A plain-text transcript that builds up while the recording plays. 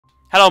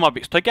Hello, my name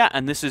is Toycat,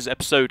 and this is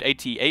episode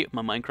 88 of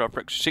my Minecraft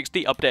for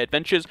X360 Update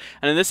Adventures.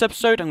 And in this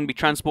episode, I'm going to be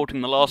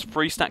transporting the last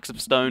 3 stacks of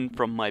stone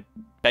from my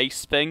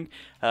base thing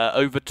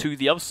over to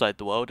the other side of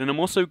the world. And I'm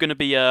also going to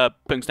be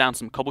putting down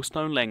some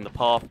cobblestone, laying the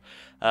path,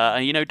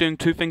 and you know, doing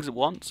 2 things at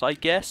once, I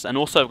guess. And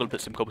also, I'm going to put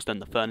some cobblestone in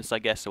the furnace, I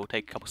guess, so we'll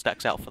take a couple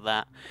stacks out for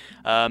that.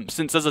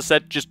 Since, as I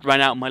said, just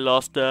ran out my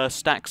last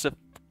stacks of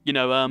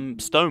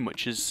stone,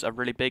 which is a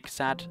really big,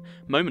 sad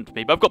moment for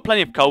me. But I've got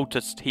plenty of coal to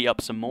heat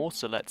up some more,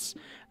 so let's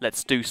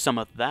do some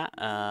of that,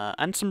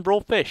 and some raw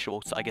fish,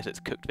 or I guess it's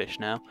cooked fish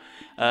now,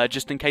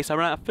 just in case I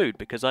run out of food,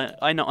 because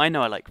I know I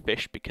like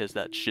fish, because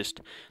that's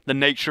just the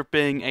nature of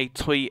being a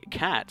toy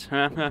cat.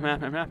 Although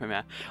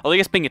I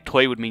guess being a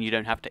toy would mean you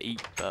don't have to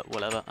eat, but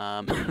whatever.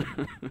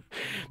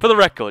 For the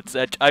records,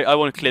 I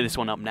want to clear this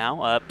one up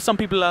now. Some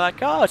people are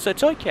like, oh, it's a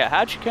toy cat,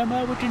 how'd you come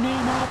up with your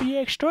name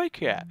RBX Toy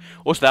Cat?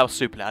 Also, that was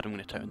super loud, I'm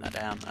going to turn that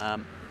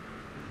down.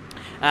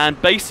 And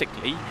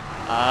basically,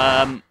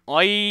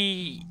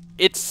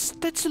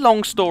 it's a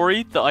long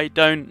story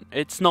that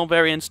it's not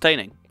very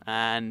entertaining,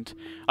 and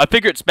I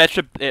figure it's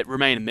better it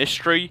remain a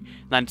mystery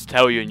than to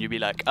tell you and you'd be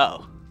like,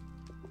 oh.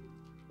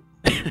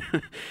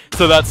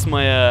 So that's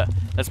my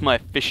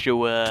official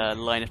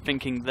line of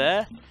thinking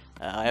there.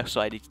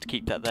 I need to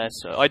keep that there.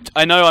 So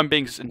I know I'm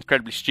being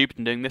incredibly stupid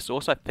in doing this.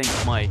 Also, I think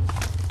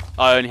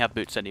I only have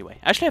boots anyway.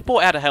 Actually, I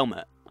thought I had a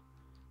helmet.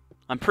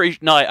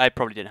 No, I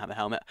probably didn't have a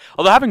helmet.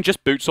 Although having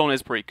just boots on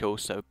is pretty cool,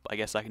 so I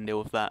guess I can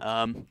deal with that.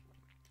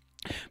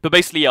 But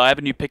basically, yeah, I have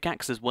a new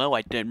pickaxe as well.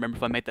 I don't remember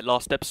if I made that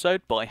last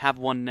episode, but I have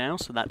one now,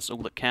 so that's all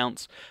that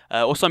counts.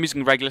 Also, I'm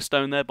using regular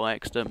stone there by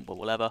accident, but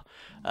whatever.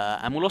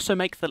 And we'll also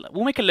make a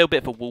little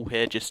bit of a wall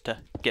here just to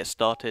get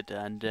started.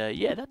 And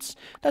yeah,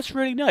 that's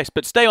really nice.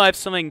 But today I have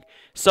something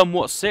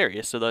somewhat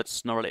serious, so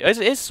that's not really. It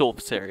is sort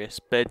of serious,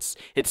 but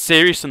it's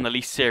serious in the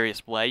least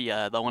serious way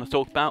that I want to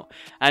talk about.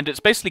 And it's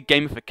basically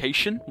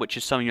gamification, which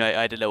is something I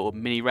had a little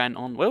mini rant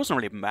on. Well, it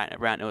wasn't really a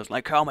rant. It was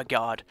like, oh my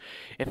god,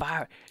 if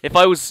I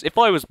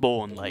was born,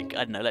 like,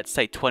 I don't know, let's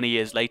say 20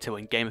 years later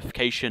when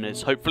gamification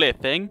is hopefully a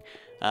thing,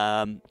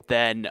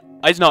 then,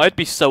 I don't know, I'd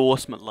be so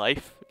awesome at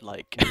life,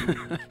 like,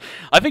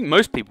 I think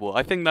most people,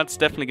 I think that's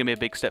definitely going to be a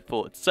big step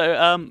forward.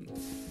 So,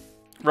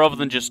 rather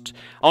than just,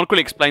 I want to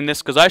quickly explain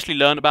this, because I actually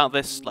learned about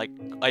this, like,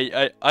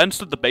 I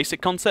understood the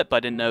basic concept, but I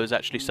didn't know it was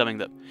actually something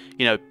that,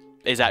 you know,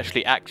 is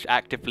actually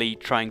actively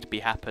trying to be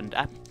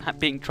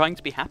trying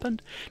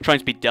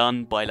to be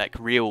done by like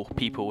real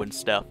people and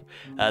stuff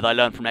that I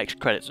learned from extra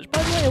credits, which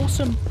by the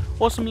way,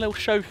 awesome little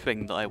show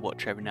thing that I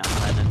watch every now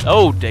and then. And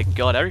oh dear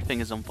god, everything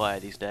is on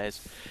fire these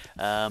days.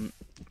 And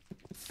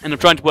I'm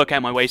trying to work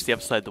out my way to the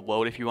other side of the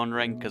world, if you're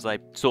wondering, because I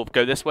sort of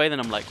go this way,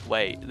 then I'm like,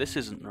 wait, this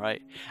isn't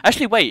right.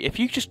 Actually, wait, if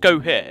you just go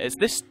here, is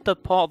this the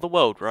part of the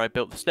world where I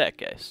built the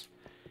staircase?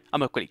 I'm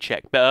gonna quickly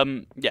check, but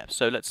yeah,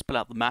 so let's pull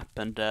out the map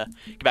and get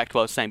back to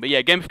what I was saying. But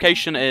yeah,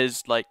 gamification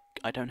is like,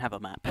 I don't have a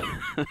map.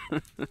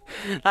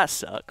 That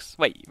sucks.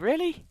 Wait,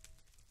 really?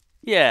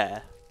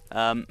 Yeah.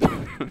 Yeah,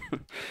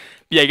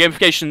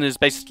 gamification is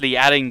basically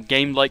adding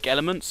game-like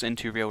elements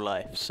into real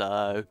life.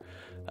 So,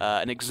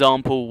 an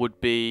example would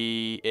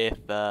be if,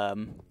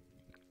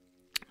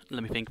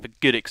 let me think of a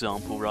good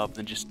example rather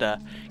than just come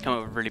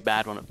up with a really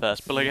bad one at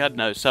first. But like, I don't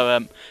know.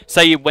 So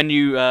say when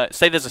you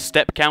say there's a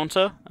step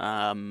counter,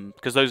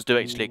 because those do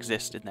actually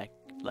exist in there,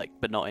 like,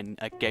 but not in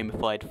a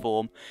gamified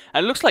form.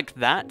 And it looks like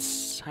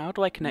that's. How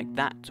do I connect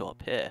that to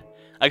up here?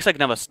 I guess I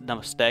can have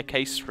another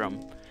staircase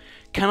from.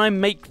 Can I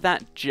make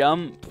that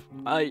jump?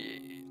 I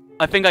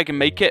think I can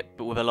make it,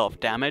 but with a lot of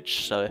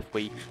damage. So if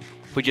we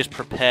just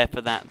prepare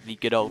for that the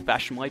good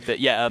old-fashioned way. But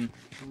yeah,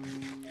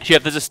 yeah,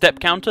 there's a step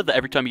counter that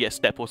every time you get a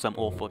step or something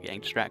awful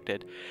getting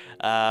distracted.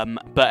 But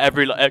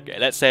okay,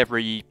 let's say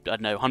every, I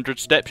don't know, 100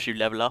 steps you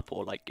level up,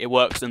 or like it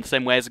works in the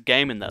same way as a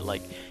game in that,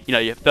 like, you know,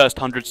 your first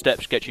 100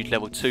 steps get you to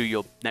level 2,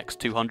 your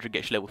next 200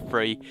 gets you level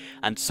 3,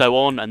 and so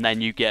on, and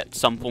then you get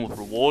some form of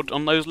reward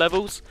on those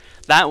levels.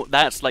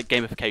 That's like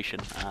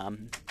gamification.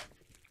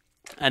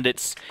 And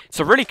it's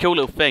a really cool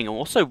little thing. And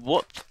also,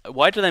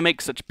 why do they make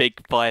such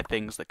big fire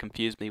things that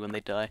confuse me when they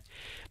die?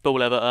 But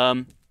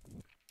whatever.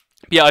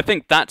 Yeah, I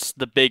think that's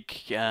the big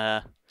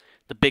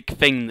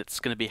thing that's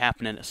going to be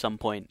happening at some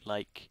point.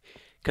 Like,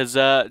 because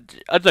I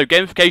don't know,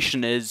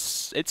 gamification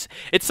it's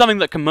something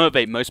that can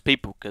motivate most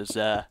people. Because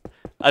I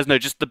don't know,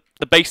 just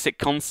the basic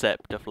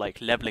concept of like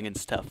leveling and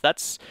stuff.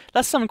 That's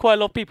something quite a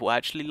lot of people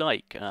actually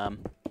like.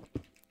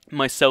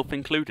 Myself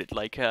included.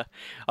 Like, I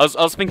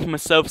was thinking to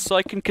myself, so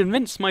I can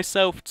convince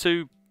myself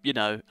to, you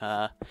know,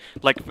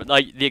 like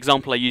the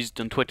example I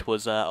used on Twitter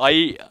was,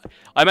 I'm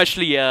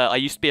actually, I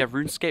used to be a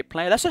RuneScape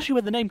player. That's actually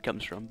where the name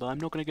comes from, but I'm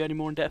not going to go any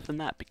more in depth than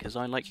that, because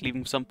I like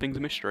leaving some things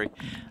a mystery.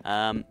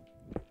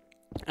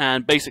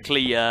 And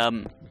basically,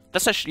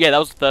 that's actually, yeah, that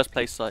was the first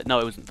place no,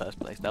 it wasn't the first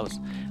place, that was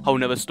a whole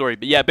nother story.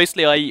 But yeah,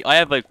 basically I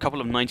have a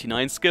couple of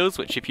 99 skills,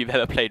 which if you've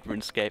ever played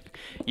RuneScape,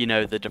 you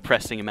know the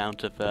depressing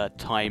amount of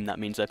time that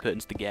means I put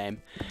into the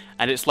game.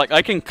 And it's like,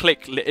 I can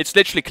click, it's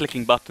literally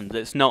clicking buttons,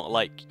 it's not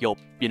like you're,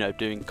 you know,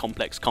 doing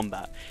complex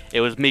combat.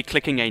 It was me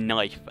clicking a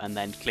knife and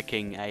then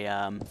clicking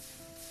a,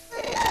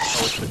 I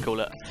wish we'd call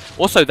it.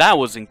 Also, that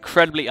was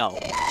incredibly... Oh,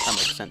 that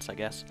makes sense, I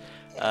guess.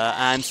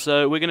 And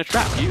so we're going to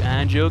trap you,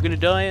 and you're going to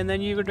die, and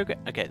then you're going to...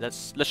 Okay,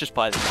 let's just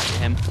fire this back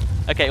at him.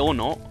 Okay, or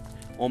not.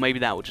 Or maybe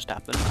that will just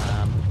happen.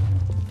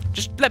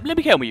 Just let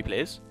me kill me,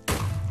 please.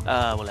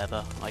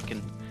 Whatever.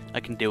 I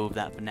can deal with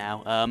that for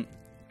now.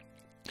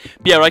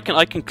 But yeah,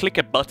 I can click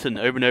a button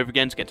over and over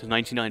again to get to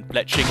 99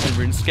 fletching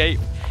in RuneScape,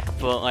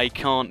 but I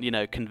can't, you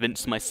know,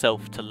 convince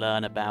myself to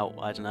learn about,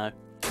 I don't know,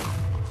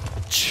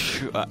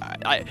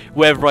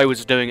 wherever I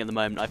was doing at the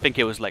moment. I think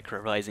it was like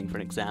revising for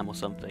an exam or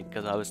something,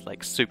 because I was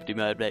like super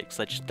demotivated because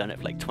I just done it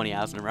for like 20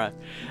 hours in a row.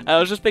 And I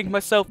was just thinking to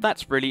myself,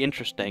 that's really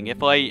interesting.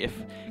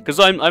 Because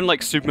I'm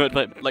like super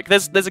motivated. Like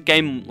there's a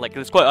game, like I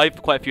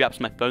have quite a few apps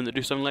on my phone that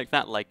do something like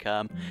that. Like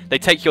they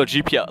take your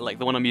GPS, like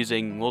the one I'm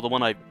using, or the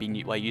one I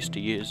used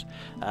to use.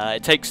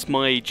 It takes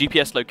my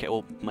GPS locate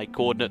or my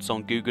coordinates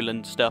on Google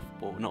and stuff,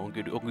 or not on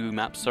Google, or Google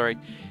Maps, sorry.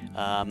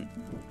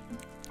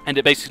 And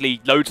it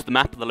basically loads the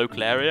map of the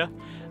local area,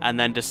 and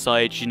then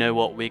decides, you know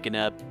what, we're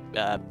gonna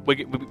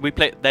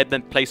they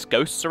then place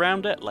ghosts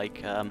around it,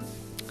 like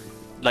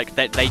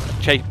they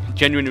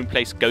genuinely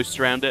place ghosts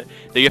around it.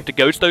 Then you have to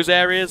go to those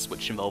areas,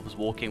 which involves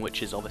walking,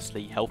 which is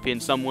obviously healthy in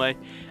some way.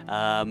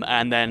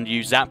 And then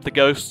you zap the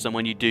ghosts, and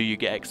when you do, you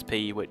get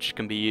XP, which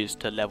can be used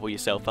to level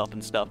yourself up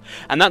and stuff.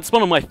 And that's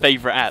one of my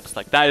favourite apps.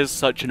 Like that is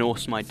such an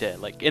awesome idea.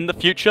 Like in the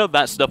future,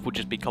 that stuff will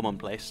just be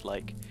commonplace.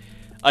 Like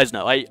I don't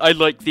know, I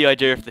like the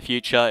idea of the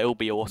future. It'll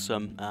be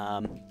awesome.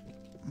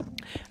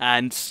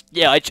 And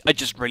yeah, I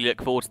just really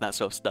look forward to that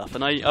sort of stuff,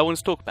 and I want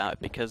to talk about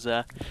it because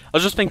I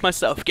was just thinking to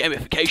myself,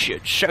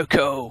 gamification, so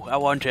cool, I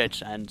want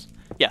it. And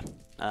yeah,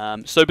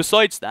 so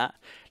besides that,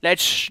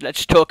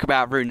 let's talk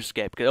about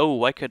RuneScape.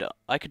 Oh, I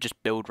could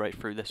just build right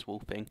through this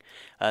wall thing.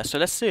 So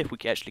let's see if we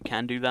actually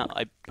can do that.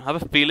 I have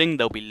a feeling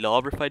there'll be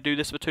lava if I do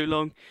this for too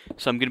long,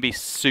 so I'm going to be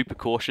super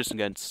cautious and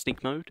go into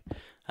sneak mode.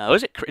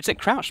 Is it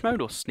crouch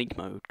mode or sneak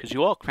mode? Because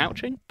you are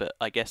crouching, but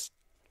I guess...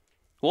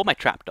 What am I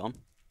trapped on?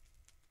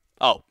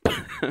 Oh.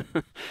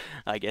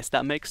 I guess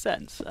that makes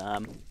sense.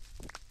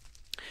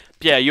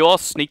 Yeah, you are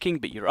sneaking,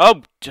 but you're...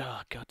 Oh,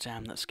 god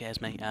damn, that scares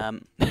me.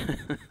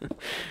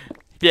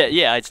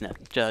 Yeah, I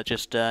don't know.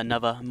 Just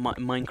another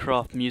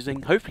Minecraft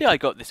musing. Hopefully I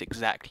got this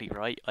exactly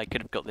right. I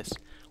could have got this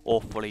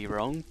awfully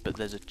wrong, but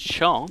there's a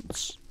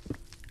chance...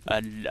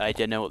 And I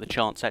don't know what the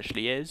chance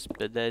actually is,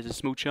 but there's a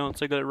small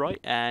chance I got it right,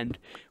 and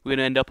we're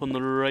gonna end up on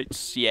the right.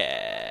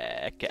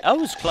 Yeah, okay. I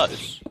was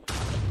close.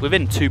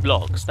 Within 2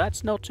 blocks.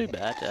 That's not too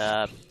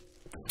bad.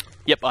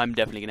 Yep, I'm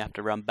definitely gonna have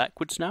to run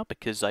backwards now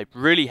because I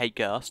really hate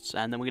ghasts,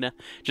 and then we're gonna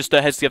just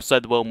head to the other side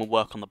of the world and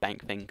we'll work on the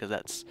bank thing because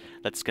that's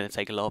gonna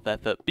take a lot of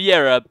effort. But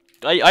yeah,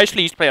 I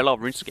actually used to play a lot of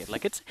RuneScape.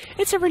 Like it's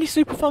a really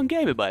super fun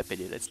game in my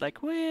opinion. It's like,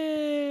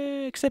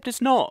 except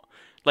it's not.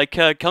 Like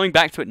coming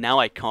back to it now,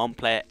 I can't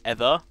play it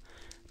ever.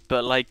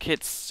 But like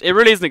it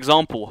really is an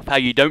example of how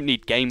you don't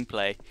need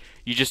gameplay.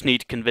 You just need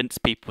to convince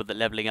people that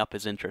leveling up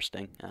is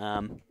interesting.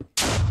 I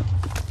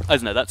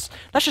don't know. That's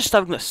just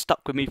something that's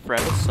stuck with me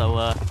forever.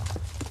 So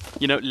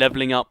you know,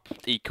 leveling up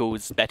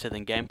equals better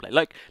than gameplay.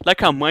 Like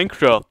how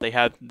Minecraft they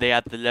had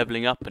the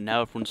leveling up, and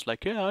now everyone's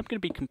like, yeah, I'm gonna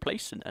be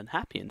complacent and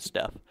happy and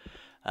stuff.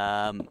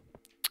 I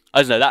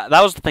don't know. That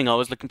was the thing I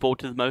was looking forward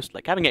to the most.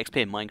 Like having XP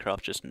in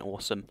Minecraft, just an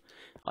awesome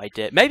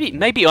idea.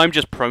 Maybe I'm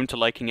just prone to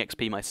liking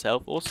XP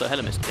myself. Also,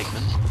 hello, Mr.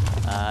 Pigman.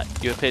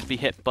 You appear to be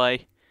hit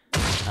by...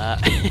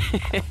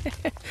 I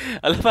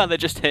love how they're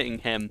just hitting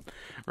him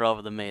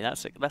rather than me.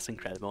 That's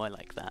incredible. I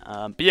like that.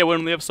 But yeah, we're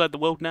on the other side of the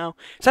world now.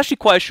 It's actually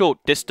quite a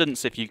short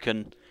distance if you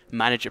can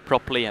manage it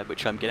properly,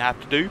 which I'm gonna have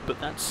to do.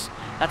 But that's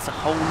a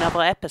whole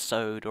nother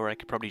episode. Or I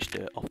could probably just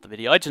do it off the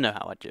video. I don't know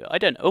how I do it. I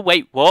don't know. Oh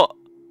wait, what?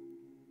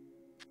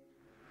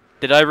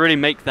 Did I really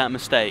make that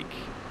mistake?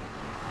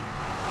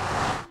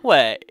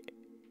 Wait,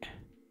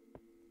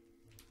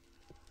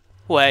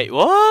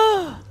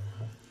 what?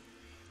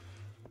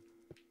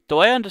 Do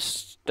I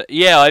understand?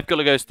 Yeah, I've got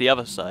to go to the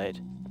other side.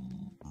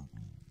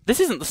 This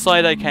isn't the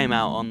side I came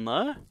out on,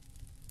 though.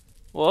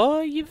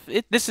 What?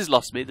 This has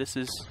lost me. This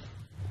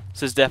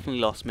has definitely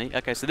lost me.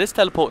 Okay, so this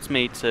teleports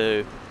me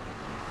to...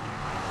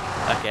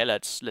 Okay,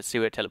 let's see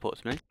where it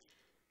teleports me.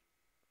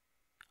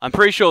 I'm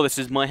pretty sure this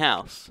is my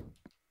house.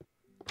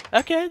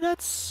 Okay,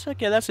 that's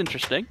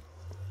interesting.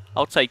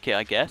 I'll take it,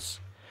 I guess.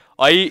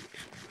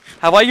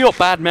 Have I got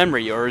bad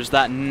memory, or has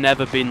that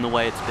never been the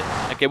way it's been?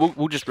 Okay,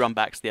 we'll just run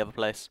back to the other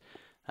place.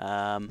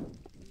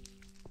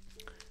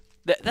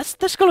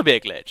 That's gotta be a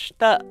glitch.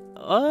 I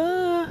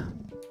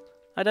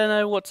don't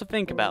know what to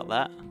think about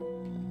that.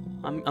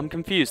 I'm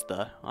confused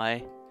though.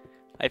 I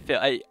feel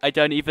I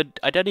don't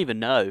even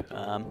know.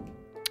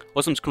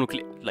 Also, I'm just gonna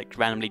like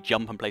randomly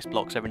jump and place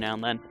blocks every now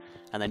and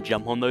then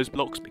jump on those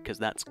blocks because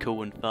that's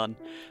cool and fun.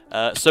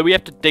 So we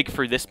have to dig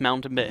through this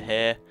mountain bit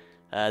here.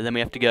 Then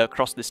we have to go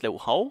across this little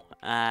hole,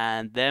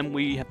 and then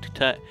we have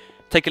to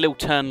take a little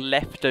turn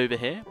left over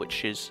here,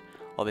 which is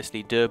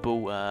obviously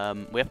doable.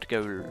 We have to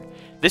go...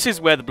 This is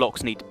where the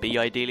blocks need to be,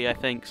 ideally, I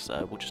think,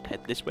 so we'll just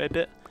head this way a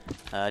bit.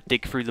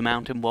 Dig through the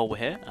mountain while we're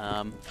here.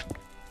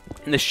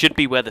 And this should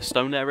be where the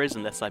stone there is,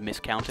 unless I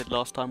miscounted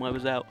last time I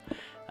was out.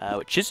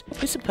 Which is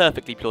a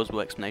perfectly plausible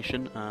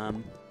explanation.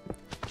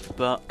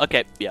 But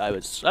okay, yeah, I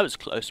was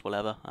close,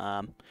 whatever.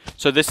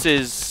 So this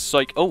is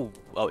like, oh,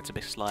 it's a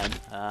big slime.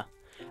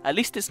 At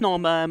least it's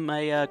not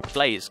a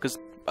blaze, because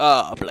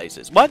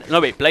blazes. What? No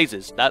wait,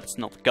 blazes. That's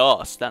not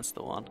gas. That's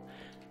the one.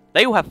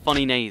 They all have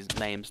funny names,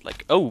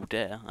 like, oh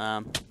dear.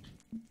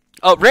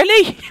 Oh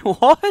really?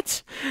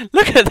 What?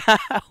 Look at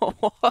that.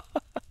 What?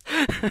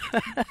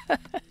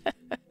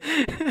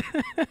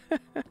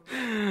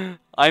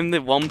 I'm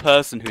the one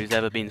person who's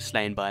ever been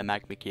slain by a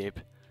magma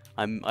cube.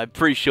 I'm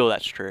pretty sure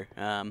that's true.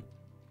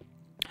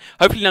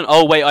 Hopefully none.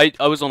 Oh wait,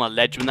 I was on a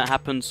ledge when that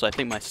happened, so I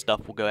think my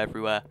stuff will go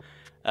everywhere.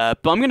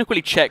 But I'm gonna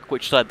quickly check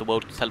which side the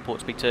world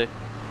teleports me to.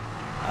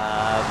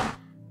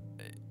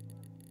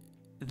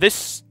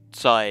 This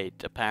side,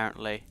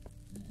 apparently.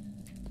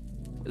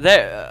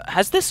 There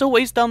has this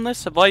always done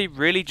this? Have I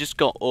really just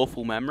got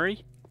awful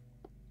memory?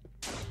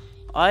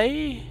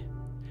 I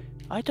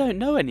don't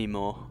know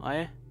anymore.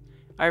 I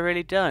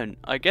really don't.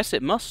 I guess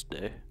it must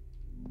do.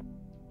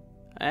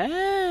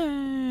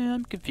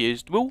 I'm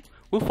confused. We'll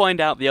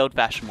find out the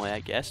old-fashioned way,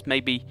 I guess.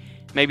 Maybe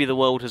the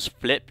world has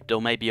flipped,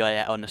 or maybe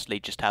I honestly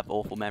just have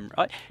awful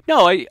memory.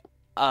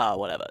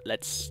 Whatever.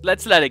 Let's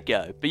let it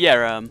go. But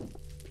yeah,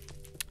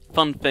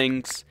 fun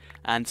things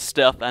and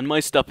stuff, and my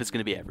stuff is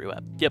going to be everywhere.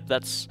 Yep,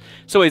 it's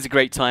always a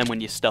great time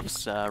when your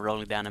stuff's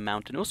rolling down a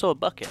mountain. Also a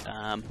bucket.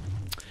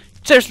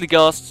 Seriously,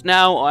 guys,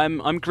 now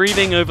I'm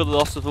grieving over the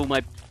loss of all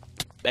my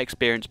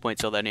experience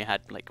points, although I only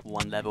had like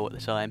 1 level at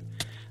the time.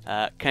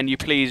 Can you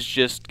please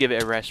just give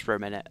it a rest for a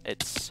minute?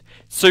 It's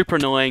super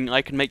annoying.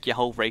 I can make your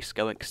whole race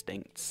go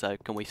extinct, so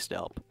can we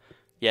stop?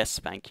 Yes,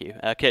 thank you.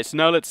 Okay, so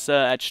now let's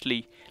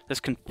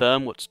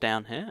confirm what's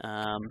down here.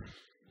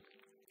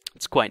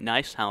 It's quite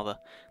nice how the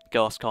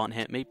gas can't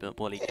hit me, but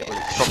well, he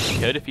probably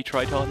could if he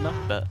tried hard enough,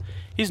 but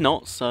he's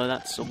not, so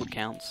that's all that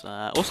counts.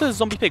 Also, there's a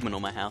zombie pigman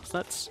on my house.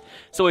 It's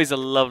always a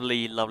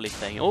lovely, lovely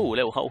thing. Oh, a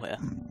little hole here.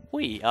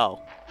 Whee!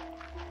 Oh.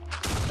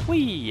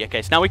 Whee!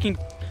 Okay, so now we can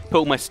put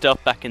all my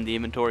stuff back in the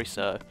inventory,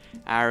 so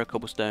arrow,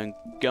 cobblestone,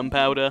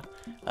 gunpowder.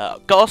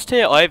 Gas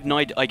tier, I have no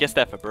idea. I guess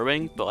they're for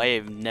brewing, but I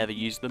have never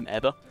used them,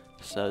 ever.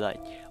 So like,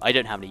 I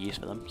don't have any use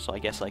for them, so I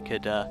guess I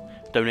could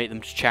donate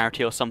them to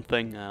charity or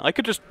something. I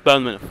could just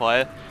burn them in a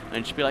fire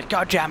and just be like,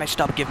 God damn it,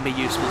 stop giving me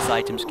useless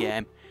items,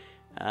 game.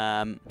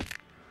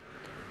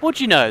 What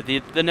do you know?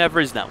 There never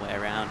is that way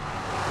around.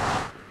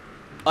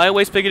 I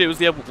always figured it was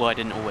the other. Well, I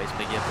didn't always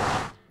figure,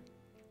 but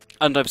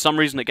and for some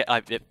reason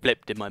it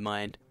flipped in my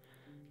mind,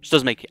 which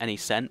doesn't make any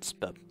sense,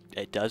 but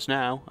it does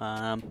now.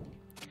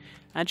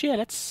 And yeah,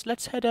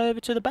 let's head over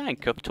to the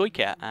bank of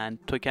Toycat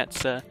and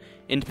Toycat's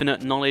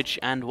infinite knowledge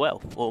and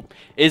wealth. Or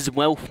is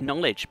wealth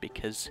knowledge?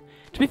 Because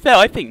to be fair,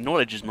 I think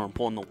knowledge is more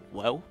important than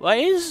wealth.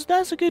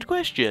 That's a good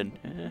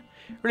question.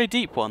 Really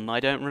deep one. I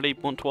don't really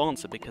want to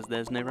answer because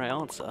there's no right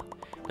answer.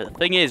 But the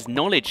thing is,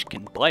 knowledge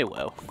can buy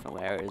wealth,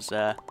 whereas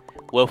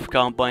wealth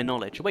can't buy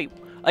knowledge. Wait,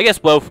 I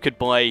guess wealth could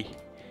buy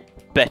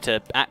better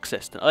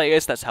access. I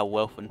guess that's how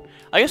wealth and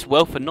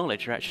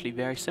knowledge are actually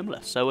very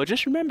similar. So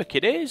just remember,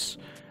 kiddies.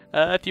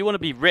 If you want to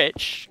be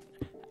rich,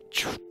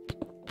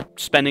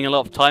 spending a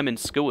lot of time in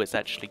school is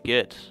actually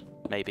good.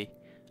 Maybe.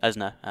 I don't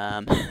know.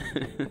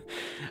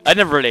 I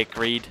never really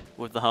agreed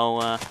with the whole...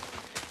 well,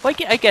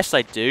 I guess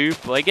I do,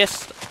 but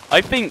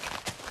I think,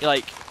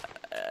 like,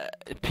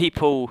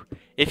 people...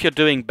 If you're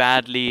doing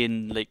badly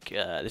in, like,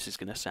 this is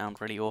going to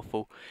sound really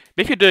awful,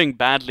 but if you're doing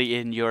badly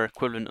in your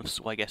equivalent of,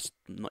 well, I guess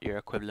not your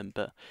equivalent,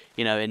 but,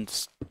 you know, in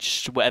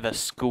whatever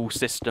school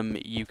system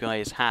you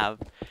guys have,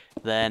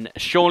 then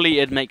surely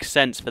it makes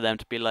sense for them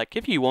to be like,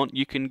 if you want,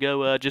 you can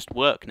go just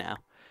work now.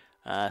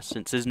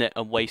 Since isn't it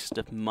a waste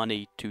of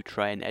money to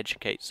try and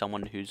educate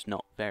someone who's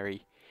not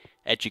very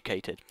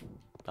educated?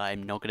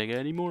 I'm not going to go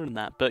any more than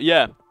that, but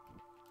yeah.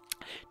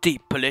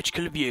 Deep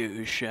political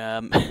views.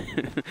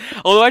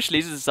 Although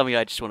actually, this is something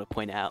I just want to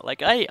point out.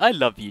 Like, I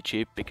love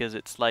YouTube because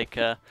it's like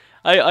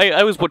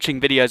I was watching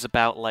videos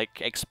about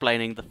like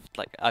explaining the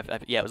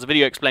it was a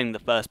video explaining the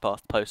first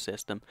past post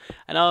system,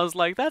 and I was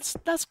like, that's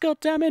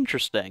goddamn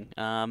interesting.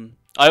 I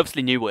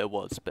obviously knew what it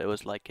was, but it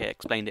was like it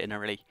explained it in a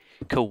really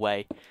cool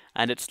way,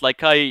 and it's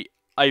like I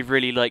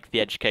really like the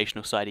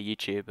educational side of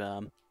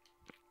YouTube.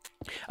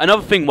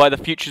 Another thing why the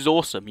future's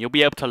awesome, you'll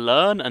be able to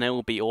learn and it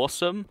will be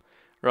awesome.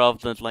 Rather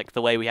than like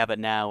the way we have it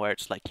now, where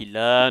it's like you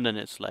learn and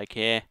it's like,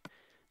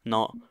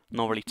 not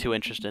really too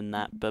interested in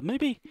that. But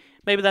maybe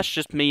that's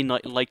just me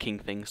not liking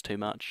things too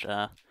much.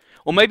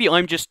 Or maybe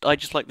I just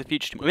like the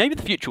future too much. Maybe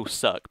the future will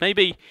suck.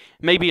 Maybe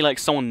like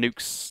someone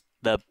nukes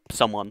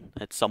someone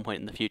at some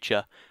point in the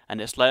future, and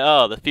it's like,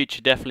 oh, the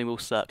future definitely will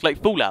suck.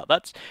 Like Fallout.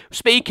 That's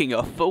speaking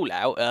of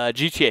Fallout.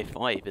 GTA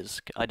 5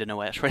 is, I don't know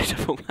why it's ready to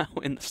fall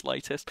out in the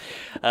slightest.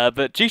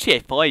 But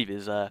GTA 5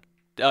 is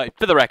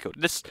for the record,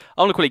 I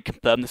want to quickly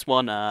confirm this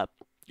one.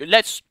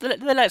 Let's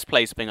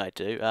play something I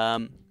do.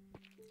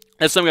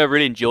 It's something I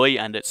really enjoy,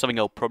 and it's something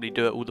I'll probably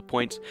do at all the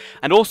points.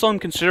 And also, I'm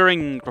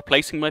considering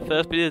replacing my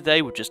first video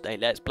today with just a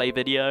let's play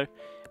video,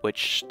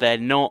 which they're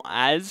not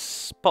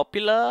as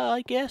popular,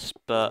 I guess.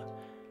 But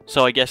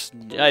so I guess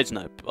I don't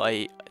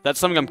know. That's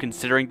something I'm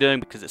considering doing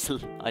because it's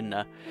I don't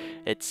know,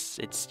 it's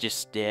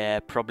just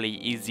probably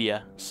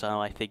easier. So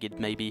I figured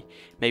maybe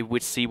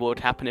we'd see what would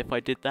happen if I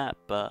did that.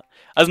 But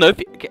I don't know.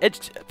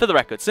 For the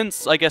record,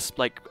 since I guess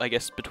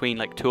between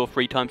like 2 or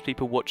 3 times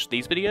people watch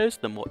these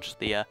videos than watch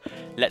the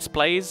Let's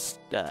Plays,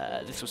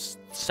 this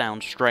will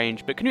sound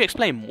strange. But can you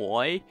explain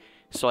why,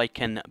 so I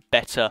can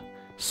better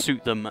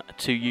suit them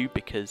to you?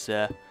 Because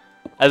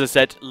as I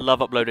said,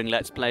 love uploading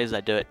Let's Plays.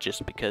 I do it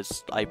just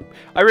because I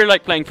really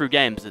like playing through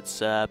games.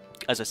 It's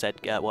as I said,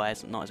 not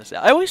as I said.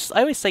 I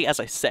always say as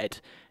I said,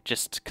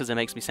 just because it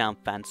makes me sound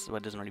fancy. Well,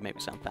 it doesn't really make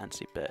me sound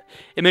fancy, but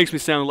it makes me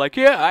sound like,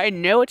 yeah, I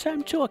know what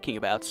I'm talking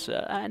about,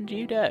 sir, and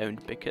you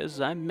don't, because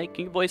I'm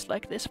making a voice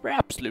like this for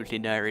absolutely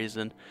no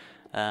reason.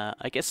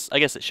 I guess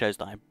it shows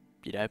that I'm,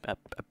 you know, a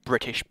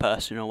British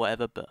person or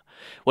whatever, but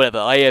whatever.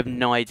 I have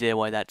no idea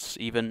why that's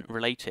even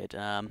related.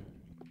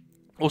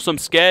 Also, I'm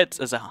scared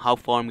as to how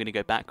far I'm going to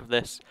go back with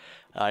this.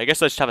 I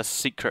guess I just have a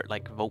secret,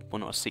 like, well,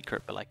 not a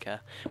secret, but like,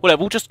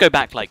 whatever, we'll just go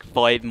back like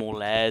 5 more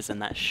layers,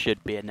 and that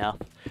should be enough.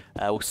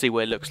 We'll see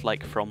what it looks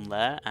like from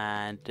there,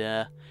 and,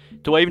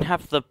 do I even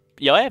have the,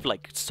 yeah, I have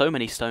like so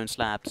many stone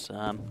slabs.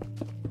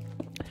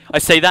 I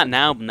say that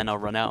now, and then I'll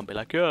run out and be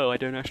like, oh, I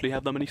don't actually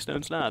have that many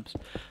stone slabs.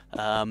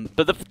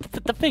 But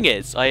the thing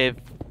is, I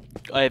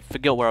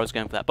forgot where I was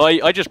going for that,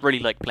 but I just really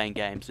like playing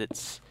games.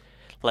 It's,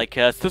 like,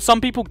 for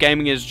some people,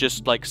 gaming is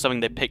just, like,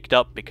 something they picked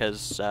up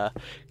because,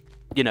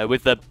 you know,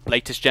 with the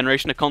latest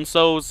generation of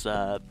consoles,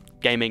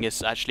 gaming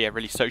is actually a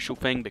really social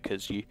thing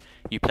because you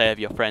play with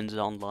your friends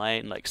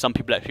online. Like, some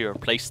people actually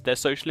replace their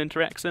social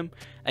interaction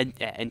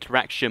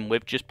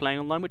with just playing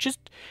online, which is,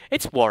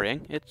 it's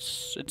worrying.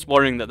 It's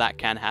worrying that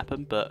can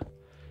happen, but,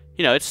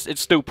 you know,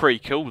 it's still pretty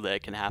cool that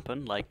it can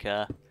happen. Like,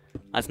 I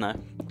don't know.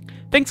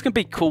 Things can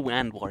be cool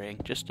and worrying.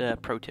 Just,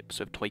 pro tips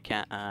with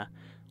ToyCat,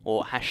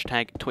 or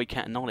hashtag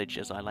ToyCatKnowledge,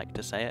 as I like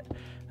to say it.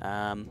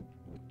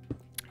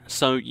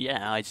 So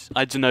yeah,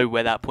 I don't know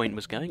where that point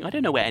was going. I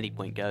don't know where any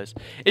point goes.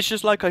 It's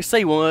just like I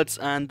say words,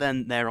 and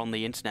then they're on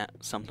the internet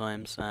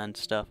sometimes and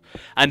stuff.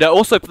 And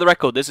also, for the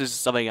record, this is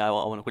something I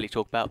want to quickly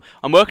talk about.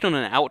 I'm working on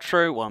an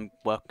outro.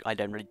 Well, I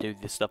don't really do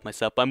this stuff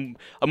myself. I'm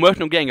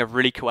working on getting a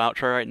really cool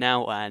outro right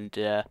now,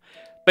 and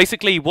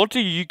basically, what do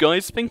you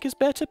guys think is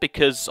better?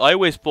 Because I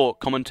always thought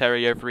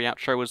commentary over the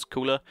outro was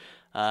cooler.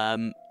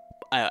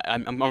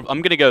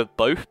 I'm gonna go with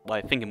both.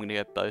 I think I'm gonna go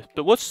with both.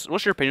 But what's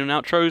your opinion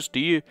on outros? Do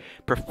you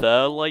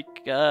prefer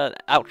like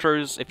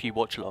outros if you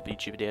watch a lot of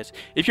YouTube videos?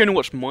 If you only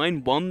watch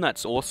mine, 1,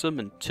 that's awesome,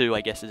 and 2, I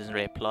guess it doesn't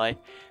really apply.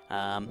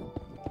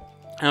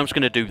 And I'm just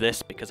gonna do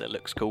this because it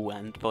looks cool,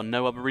 and for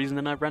no other reason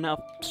than I've run out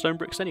of stone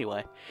bricks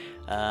anyway.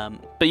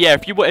 But yeah,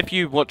 if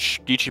you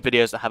watch YouTube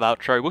videos that have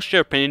outro, what's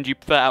your opinion? Do you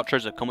prefer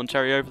outros with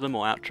commentary over them,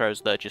 or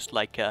outros that are just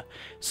like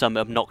some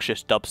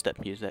obnoxious dubstep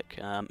music?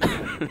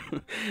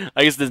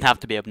 I guess it doesn't have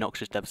to be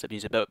obnoxious dubstep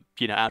music, but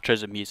you know,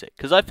 outros of music.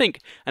 Because I think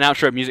an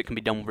outro of music can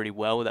be done really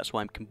well. That's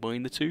why I'm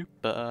combining the two.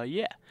 But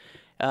yeah.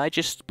 I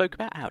just spoke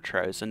about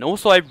outros, and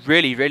also I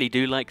really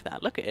do like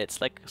that. Look at it,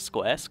 it's like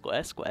square,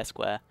 square, square,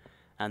 square,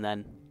 and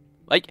then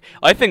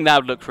I think that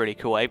would look pretty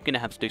cool. I'm going to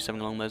have to do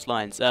something along those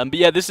lines. But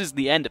yeah, this is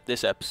the end of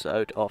this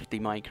episode of the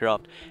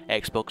Minecraft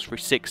Xbox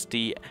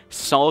 360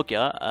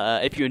 saga.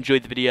 If you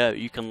enjoyed the video,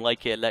 you can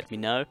like it, let me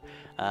know.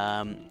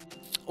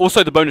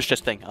 Also, the bonus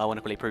chest thing, I want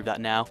to really prove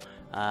that now.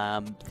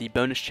 The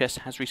bonus chest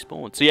has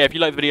respawned. So yeah, if you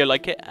like the video,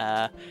 like it.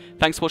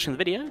 Thanks for watching the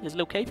video. There's a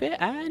little cave here,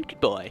 and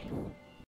goodbye.